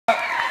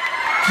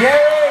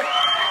Jerry,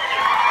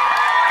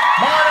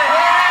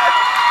 Monahan,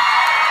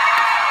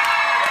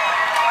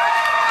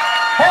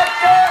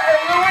 Hector,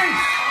 and Luis.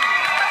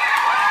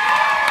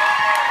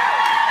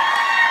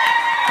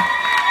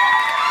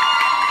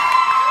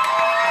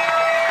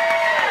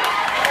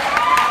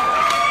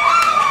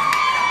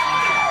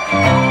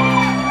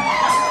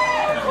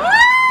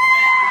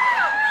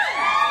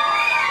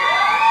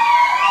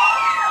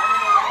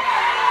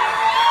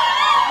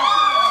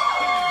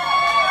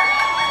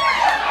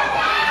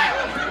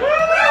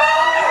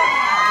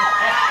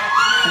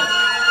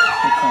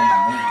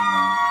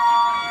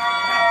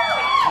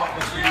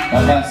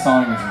 That last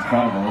song is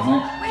incredible, isn't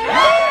it?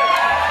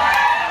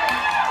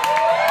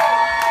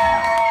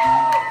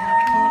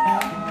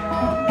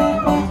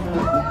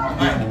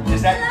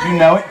 Is that, do you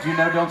know it? Do you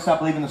know Don't Stop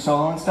Believing the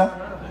solo and stuff?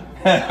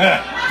 I'm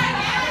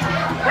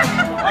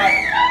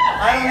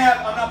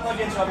not plugged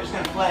in, so I'm just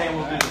going to play and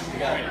we'll do this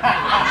together.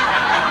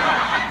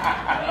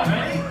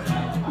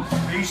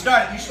 Ready? You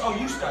started.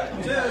 You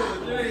started. 2,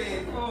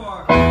 3,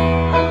 4.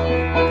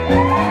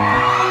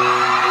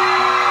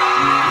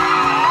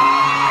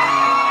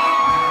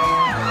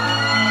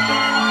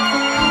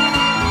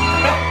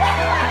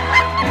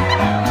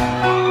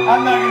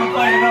 I'm not going to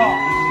play it at all.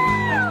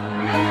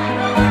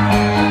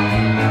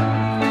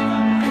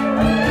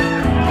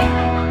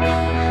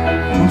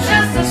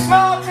 Just a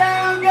small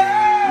town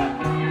girl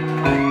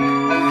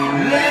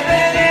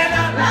living in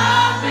a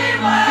lonely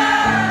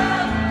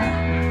world.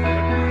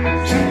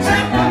 She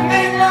took the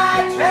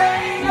midnight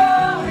train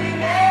going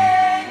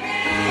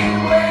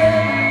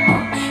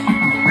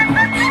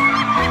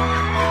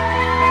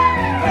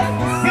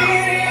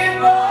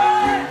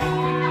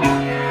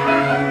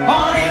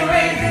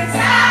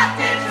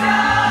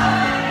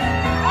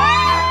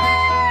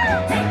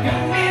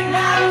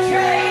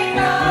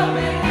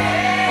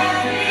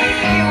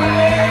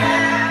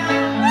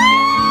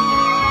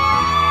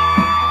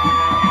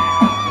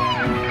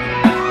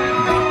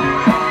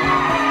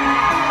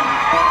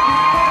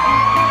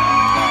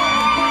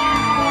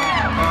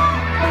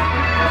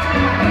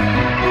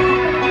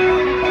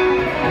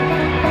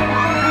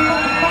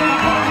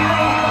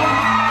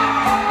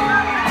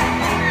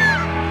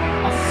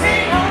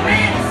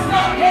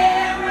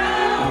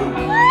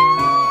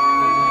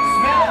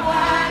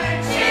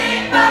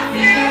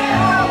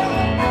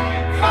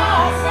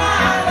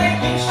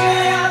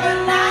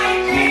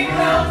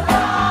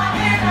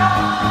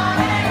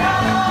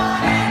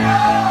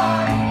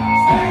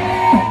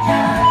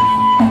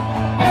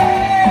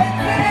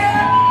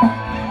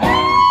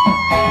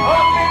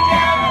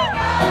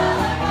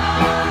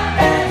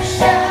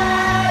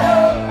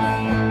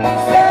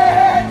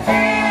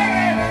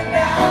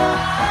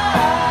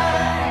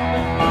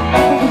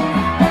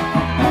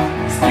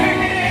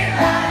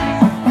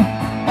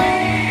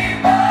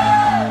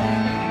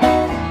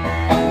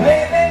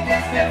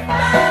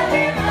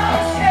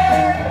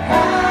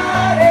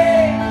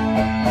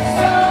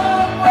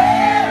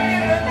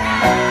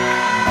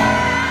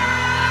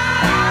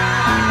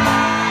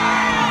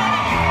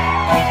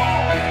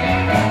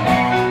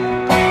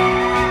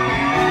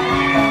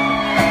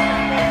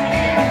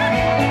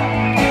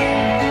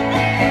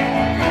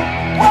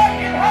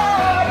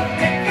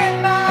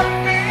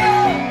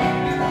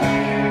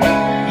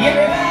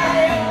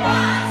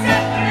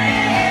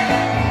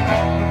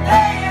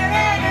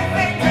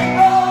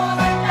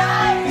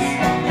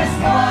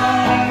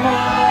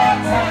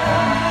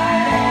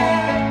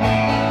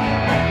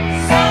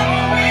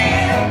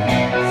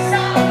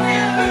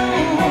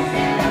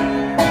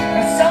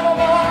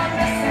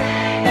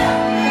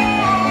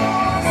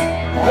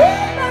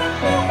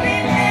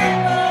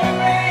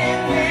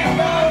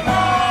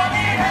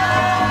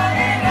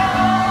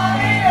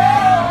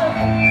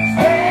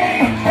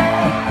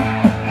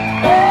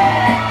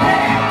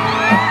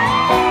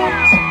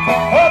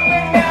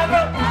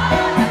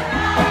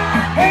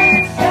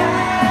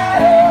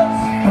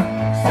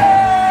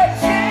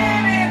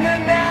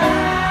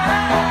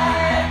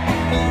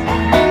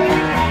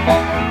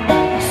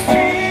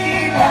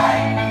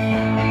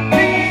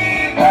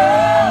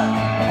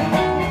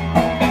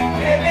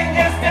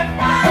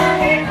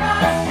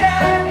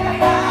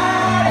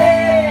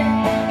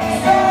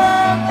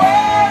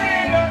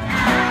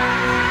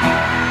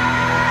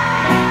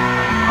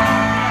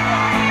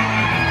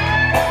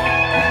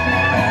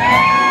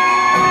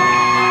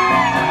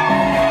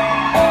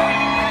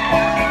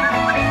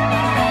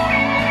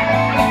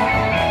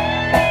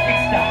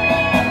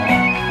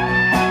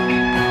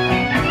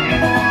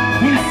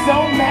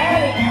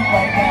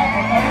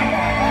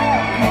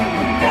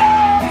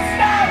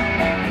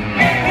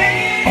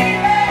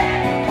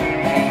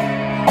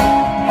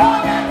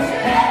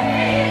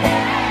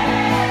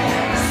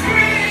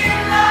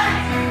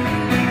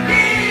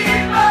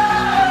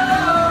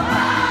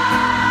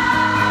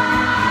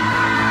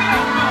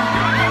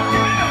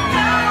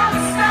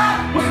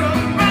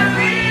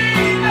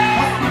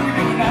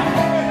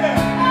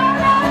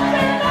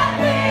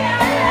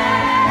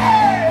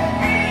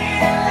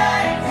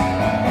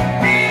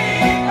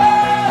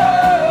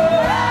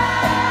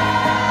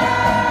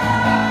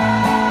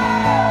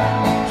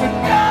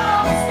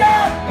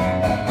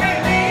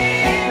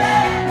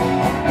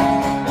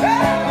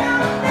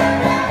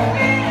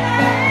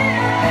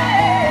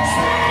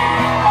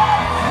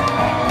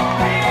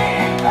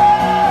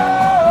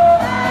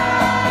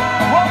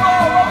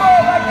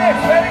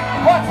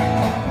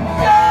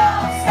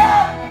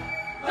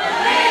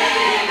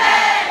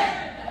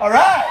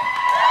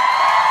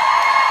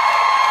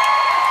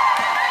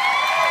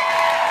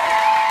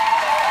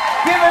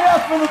it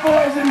up for the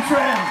boys in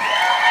trim.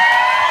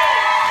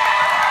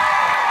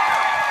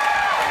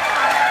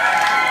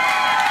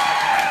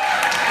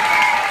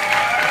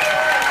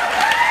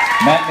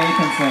 Matt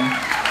Nathanson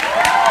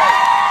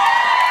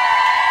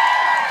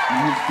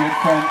and his good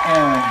friend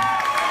Aaron,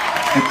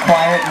 the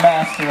quiet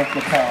master of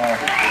guitar.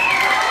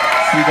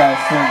 See you guys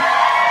soon.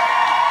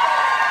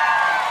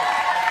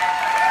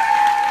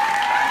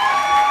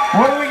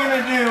 What are we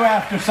gonna do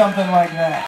after something like that?